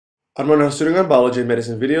Armando Suringan, Biology and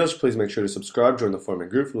Medicine videos. Please make sure to subscribe, join the forum and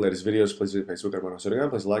group for the latest videos. Please visit Facebook Armando Suringan.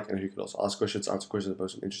 Please like, and you can also ask questions, answer questions about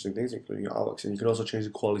some interesting things, including your artworks. And you can also change the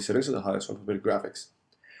quality settings to the highest one for better graphics.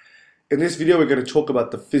 In this video, we're going to talk about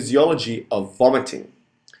the physiology of vomiting.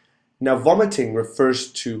 Now, vomiting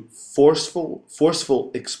refers to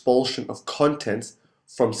forceful expulsion of contents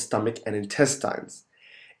from stomach and intestines.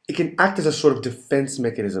 It can act as a sort of defense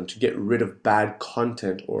mechanism to get rid of bad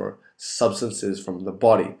content or substances from the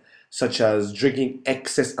body, such as drinking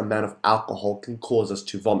excess amount of alcohol can cause us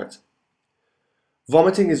to vomit.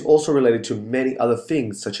 Vomiting is also related to many other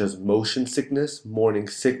things such as motion sickness, morning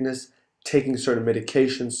sickness, taking certain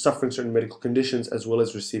medications, suffering certain medical conditions, as well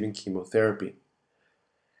as receiving chemotherapy.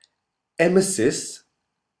 Emesis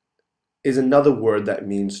is another word that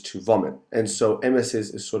means to vomit, and so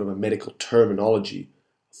emesis is sort of a medical terminology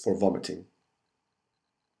for vomiting.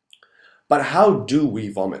 But how do we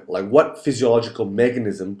vomit? Like, what physiological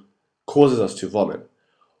mechanism causes us to vomit?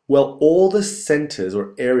 Well, all the centers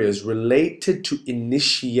or areas related to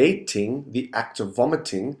initiating the act of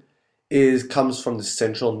vomiting comes from the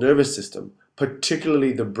central nervous system,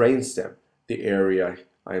 particularly the brainstem, the area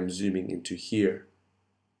I am zooming into here.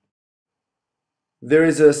 There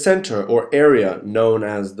is a center or area known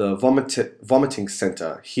as the vomiting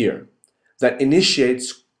center here that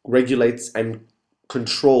initiates, regulates, and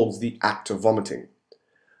controls the act of vomiting.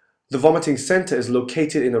 The vomiting center is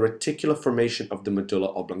located in a reticular formation of the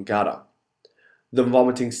medulla oblongata. The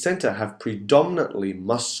vomiting center have predominantly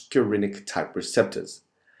muscarinic type receptors.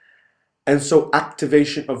 And so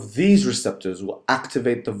activation of these receptors will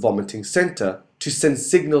activate the vomiting center to send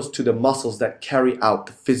signals to the muscles that carry out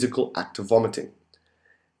the physical act of vomiting.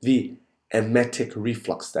 The emetic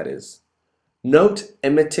reflux, that is. Note,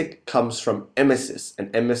 emetic comes from emesis,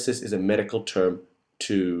 and emesis is a medical term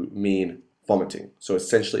to mean vomiting. So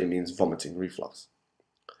essentially it means vomiting reflux.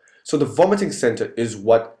 So the vomiting center is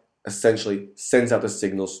what essentially sends out the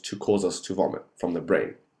signals to cause us to vomit from the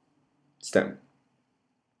brain stem.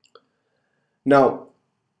 Now,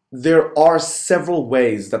 there are several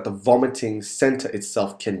ways that the vomiting center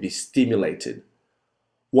itself can be stimulated.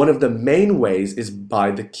 One of the main ways is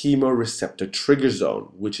by the chemoreceptor trigger zone,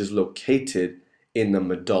 which is located in the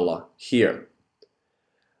medulla here.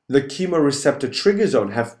 The chemoreceptor trigger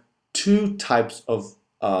zone have two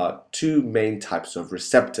main types of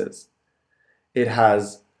receptors. It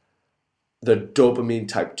has the dopamine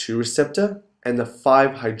type 2 receptor and the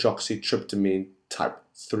 5-hydroxytryptamine type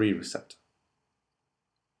 3 receptor.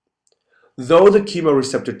 Though the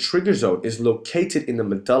chemoreceptor trigger zone is located in the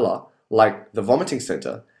medulla, like the vomiting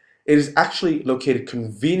center, it is actually located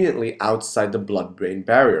conveniently outside the blood-brain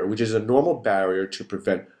barrier, which is a normal barrier to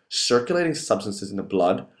prevent circulating substances in the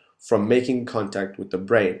blood from making contact with the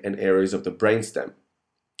brain and areas of the brainstem.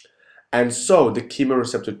 And so the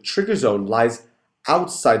chemoreceptor trigger zone lies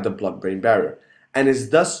outside the blood-brain barrier and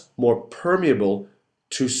is thus more permeable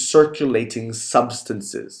to circulating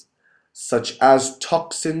substances, such as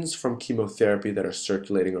toxins from chemotherapy that are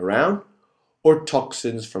circulating around, or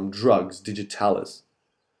toxins from drugs, digitalis.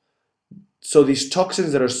 So these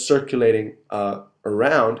toxins that are circulating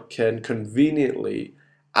around can conveniently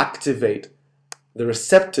activate the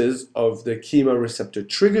receptors of the chemoreceptor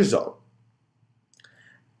trigger zone.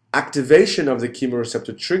 Activation of the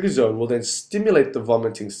chemoreceptor trigger zone will then stimulate the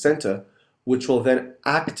vomiting center, which will then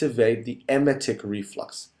activate the emetic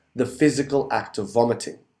reflux, the physical act of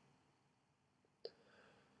vomiting.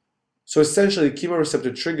 So essentially, the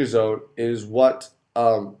chemoreceptor trigger zone is what's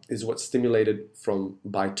stimulated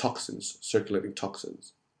by toxins, circulating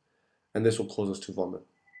toxins, and this will cause us to vomit.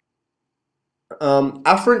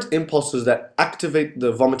 Afferent impulses that activate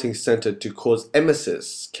the vomiting center to cause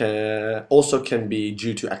emesis can be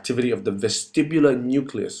due to activity of the vestibular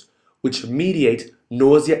nucleus, which mediate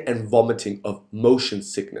nausea and vomiting of motion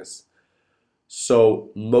sickness. So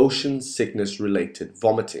motion sickness related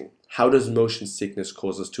vomiting. How does motion sickness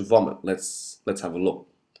cause us to vomit? Let's have a look.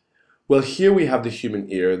 Well, here we have the human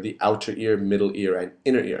ear, the outer ear, middle ear, and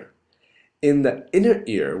inner ear. In the inner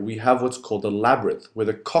ear, we have what's called the labyrinth, where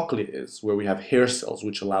the cochlea is, where we have hair cells,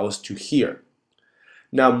 which allow us to hear.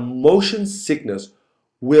 Now, motion sickness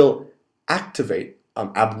will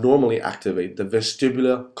abnormally activate the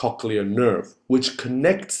vestibular cochlear nerve, which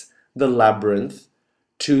connects the labyrinth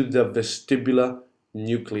to the vestibular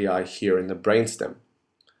nuclei here in the brainstem.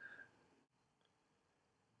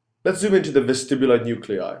 Let's zoom into the vestibular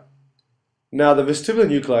nuclei. Now, the vestibular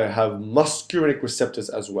nuclei have muscarinic receptors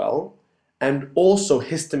as well, and also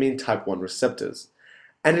histamine type 1 receptors.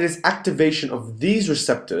 And it is activation of these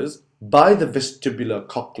receptors by the vestibular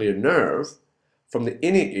cochlear nerve from the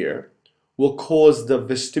inner ear will cause the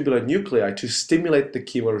vestibular nuclei to stimulate the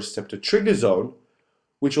chemoreceptor trigger zone,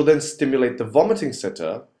 which will then stimulate the vomiting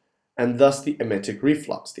center and thus the emetic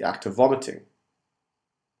reflux, the act of vomiting.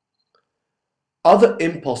 Other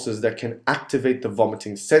impulses that can activate the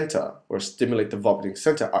vomiting center or stimulate the vomiting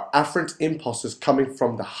center are afferent impulses coming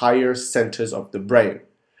from the higher centers of the brain,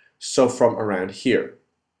 so from around here.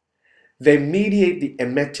 They mediate the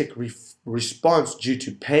emetic response due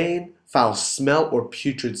to pain, foul smell, or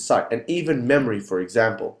putrid sight, and even memory, for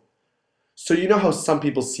example. So you know how some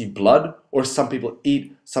people see blood, or some people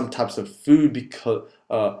eat some types of food because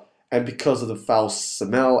of the foul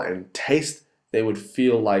smell and taste, they would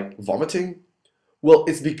feel like vomiting? Well,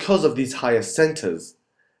 it's because of these higher centers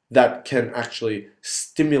that can actually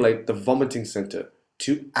stimulate the vomiting center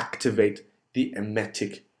to activate the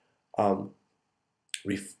emetic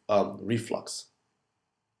reflux.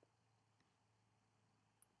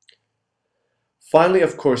 Finally,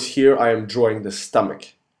 of course, here I am drawing the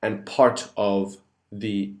stomach and part of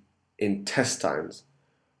the intestines,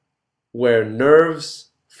 where nerves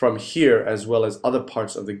from here, as well as other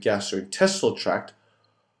parts of the gastrointestinal tract,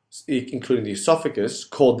 including the esophagus,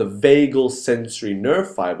 called the vagal sensory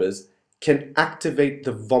nerve fibers, can activate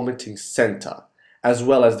the vomiting center, as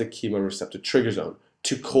well as the chemoreceptor trigger zone,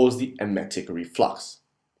 to cause the emetic reflux.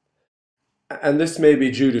 And this may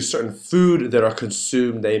be due to certain food that are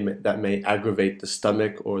consumed that may aggravate the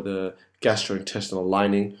stomach or the gastrointestinal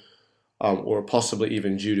lining, or possibly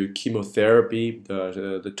even due to chemotherapy.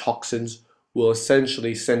 The toxins will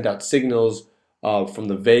essentially send out signals from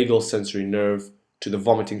the vagal sensory nerve to the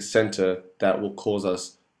vomiting center that will cause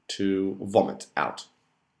us to vomit out.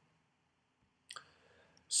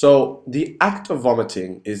 So the act of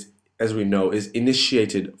vomiting is, as we know, is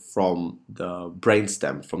initiated from the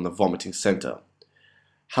brainstem, from the vomiting center.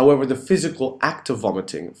 However, the physical act of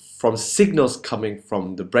vomiting from signals coming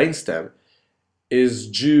from the brainstem is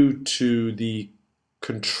due to the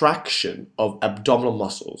contraction of abdominal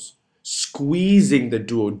muscles, squeezing the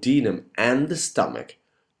duodenum and the stomach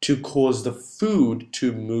to cause the food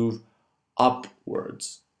to move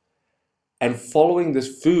upwards. And following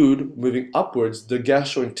this food moving upwards, the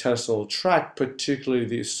gastrointestinal tract, particularly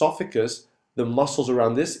the esophagus, the muscles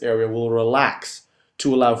around this area will relax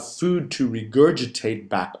to allow food to regurgitate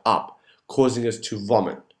back up, causing us to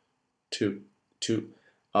vomit, to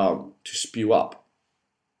spew up.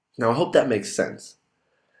 Now, I hope that makes sense.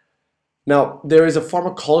 Now, there is a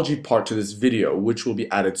pharmacology part to this video, which will be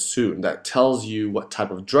added soon, that tells you what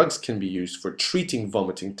type of drugs can be used for treating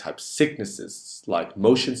vomiting type sicknesses, like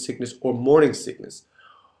motion sickness or morning sickness,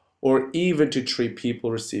 or even to treat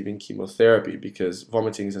people receiving chemotherapy, because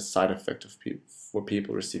vomiting is a side effect for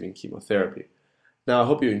people receiving chemotherapy. Now, I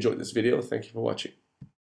hope you enjoyed this video. Thank you for watching.